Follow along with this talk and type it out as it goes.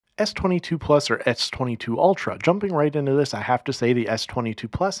S22 Plus or S22 Ultra. Jumping right into this, I have to say the S22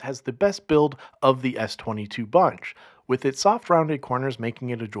 Plus has the best build of the S22 bunch, with its soft rounded corners making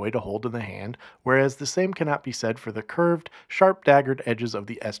it a joy to hold in the hand, whereas the same cannot be said for the curved, sharp daggered edges of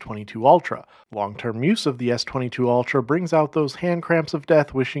the S22 Ultra. Long-term use of the S22 Ultra brings out those hand cramps of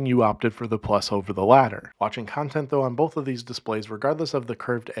death wishing you opted for the Plus over the latter. Watching content though on both of these displays, regardless of the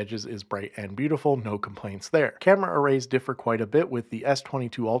curved edges, is bright and beautiful, no complaints there. Camera arrays differ quite a bit, with the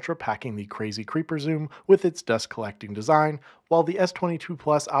S22 Ultra packing the crazy creeper zoom with its dust collecting design, while the S22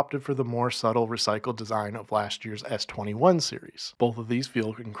 Plus opted for the more subtle recycled design of last year's S21 series. Both of these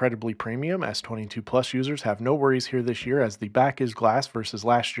feel incredibly premium. S22 Plus users have no worries here this year, as the back is glass versus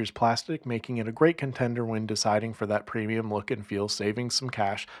last year's plastic, making it a great contender when deciding for that premium look and feel, saving some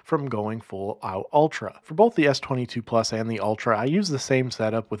cash from going full out Ultra. For both the S22 Plus and the Ultra, I use the same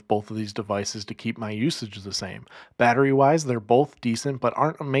setup with both of these devices to keep my usage the same. Battery wise, they're both decent but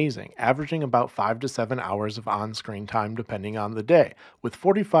aren't amazing, averaging about 5 to 7 hours of on-screen time depending on the day. With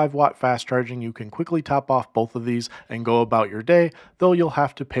 45-watt fast charging, you can quickly top off both of these and go about your day, though you'll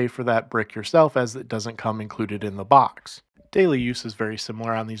have to pay for that brick yourself as it doesn't come included in the box. Daily use is very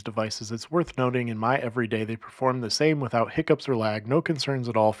similar on these devices. It's worth noting in my everyday they perform the same without hiccups or lag, no concerns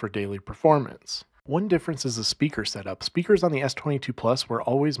at all for daily performance. One difference is the speaker setup. Speakers on the S22 Plus were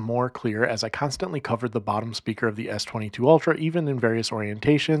always more clear, as I constantly covered the bottom speaker of the S22 Ultra, even in various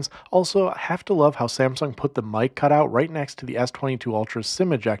orientations. Also, I have to love how Samsung put the mic cutout right next to the S22 Ultra's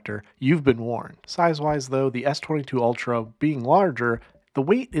SIM ejector. You've been warned. Size-wise though, the S22 Ultra being larger, the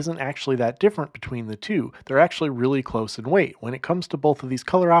weight isn't actually that different between the two. They're actually really close in weight. When it comes to both of these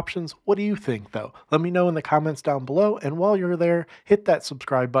color options, what do you think though? Let me know in the comments down below, and while you're there, hit that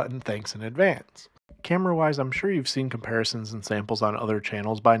subscribe button. Thanks in advance. Camera-wise, I'm sure you've seen comparisons and samples on other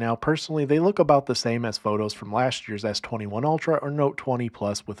channels by now. Personally, they look about the same as photos from last year's S21 Ultra or Note 20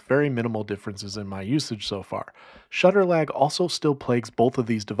 Plus, with very minimal differences in my usage so far. Shutter lag also still plagues both of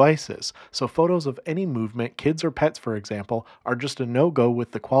these devices, so photos of any movement, kids or pets for example, are just a no-go, with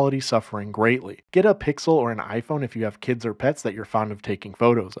the quality suffering greatly. Get a Pixel or an iPhone if you have kids or pets that you're fond of taking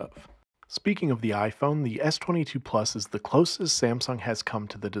photos of. Speaking of the iPhone, the S22 Plus is the closest Samsung has come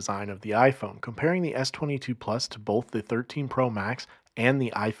to the design of the iPhone. Comparing the S22 Plus to both the 13 Pro Max and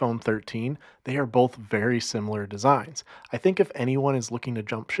the iPhone 13, they are both very similar designs. I think if anyone is looking to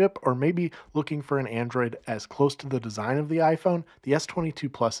jump ship, or maybe looking for an Android as close to the design of the iPhone, the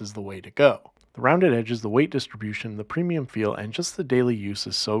S22 Plus is the way to go. The rounded edges, the weight distribution, the premium feel, and just the daily use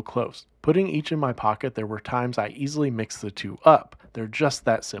is so close. Putting each in my pocket, there were times I easily mixed the two up. They're just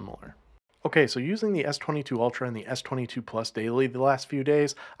that similar. Okay, so using the S22 Ultra and the S22 Plus daily the last few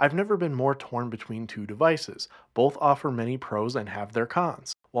days, I've never been more torn between two devices. Both offer many pros and have their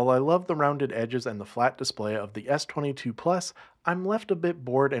cons. While I love the rounded edges and the flat display of the S22 Plus, I'm left a bit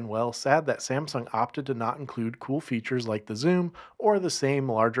bored and sad that Samsung opted to not include cool features like the zoom or the same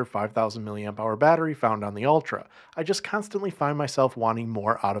larger 5000 mAh battery found on the Ultra. I just constantly find myself wanting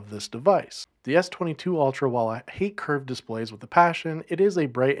more out of this device. The S22 Ultra, while I hate curved displays with a passion, it is a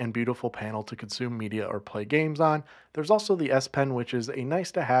bright and beautiful panel to consume media or play games on. There's also the S Pen, which is a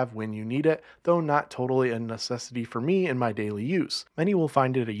nice to have when you need it, though not totally a necessity for me in my daily use. Many will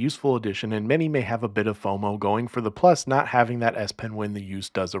find it a useful addition, and many may have a bit of FOMO going for the Plus not having that S Pen when the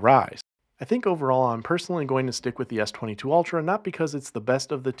use does arise. I think overall I'm personally going to stick with the S22 Ultra, not because it's the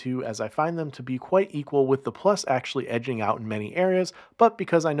best of the two, as I find them to be quite equal, with the Plus actually edging out in many areas, but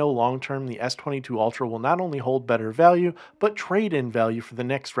because I know long term the S22 Ultra will not only hold better value, but trade-in value for the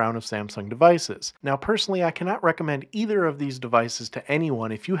next round of Samsung devices. Now personally, I cannot recommend either of these devices to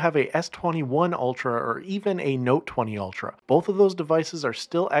anyone if you have a S21 Ultra or even a Note 20 Ultra. Both of those devices are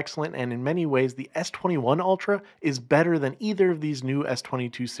still excellent, and in many ways the S21 Ultra is better than either of these new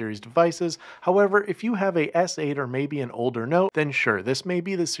S22 series devices. However, if you have a S8 or maybe an older Note, then sure, this may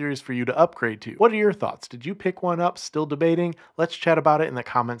be the series for you to upgrade to. What are your thoughts? Did you pick one up? Still debating? Let's chat about it in the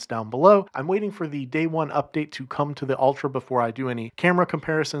comments down below. I'm waiting for the day one update to come to the Ultra before I do any camera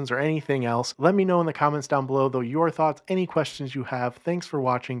comparisons or anything else. Let me know in the comments down below though your thoughts, any questions you have. Thanks for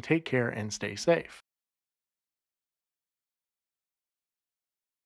watching, take care, and stay safe.